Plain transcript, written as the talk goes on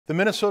The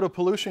Minnesota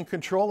Pollution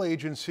Control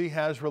Agency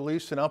has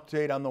released an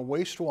update on the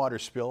wastewater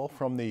spill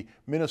from the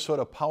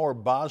Minnesota Power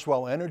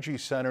Boswell Energy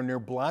Center near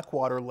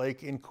Blackwater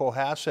Lake in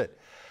Cohasset.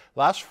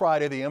 Last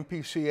Friday, the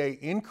MPCA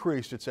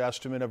increased its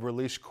estimate of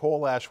released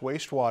coal ash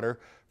wastewater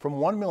from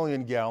 1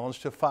 million gallons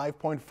to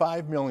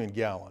 5.5 million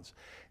gallons.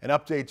 An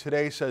update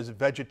today says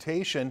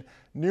vegetation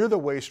near the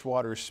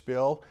wastewater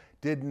spill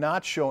did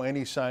not show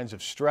any signs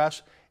of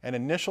stress, and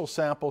initial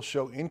samples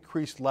show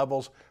increased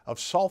levels of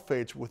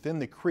sulfates within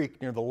the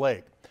creek near the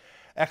lake.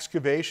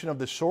 Excavation of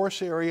the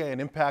source area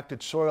and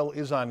impacted soil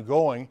is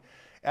ongoing.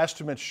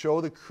 Estimates show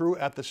the crew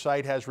at the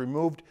site has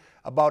removed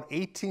about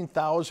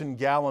 18,000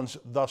 gallons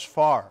thus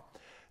far.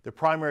 The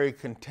primary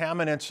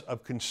contaminants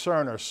of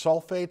concern are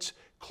sulfates,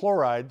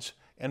 chlorides,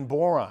 and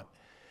boron.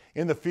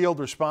 In the field,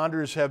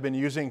 responders have been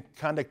using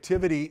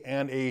conductivity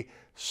and a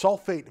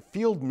sulfate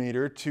field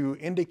meter to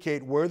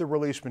indicate where the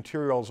released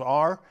materials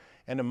are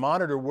and to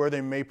monitor where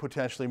they may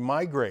potentially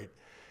migrate.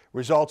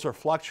 Results are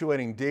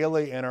fluctuating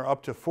daily and are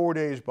up to 4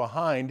 days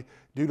behind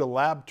due to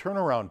lab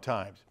turnaround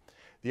times.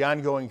 The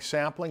ongoing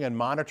sampling and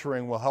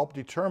monitoring will help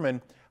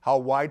determine how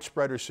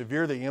widespread or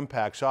severe the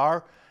impacts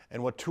are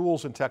and what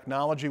tools and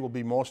technology will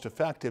be most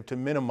effective to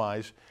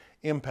minimize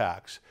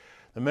impacts.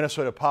 The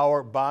Minnesota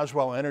Power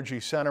Boswell Energy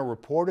Center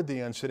reported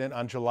the incident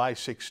on July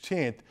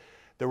 16th.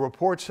 The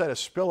report said a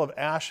spill of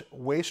ash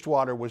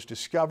wastewater was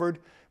discovered,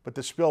 but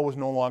the spill was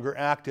no longer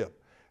active.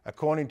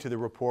 According to the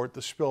report,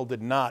 the spill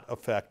did not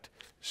affect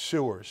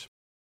sewers.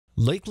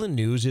 Lakeland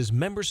News is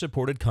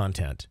member-supported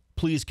content.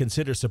 Please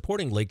consider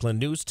supporting Lakeland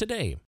News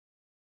today.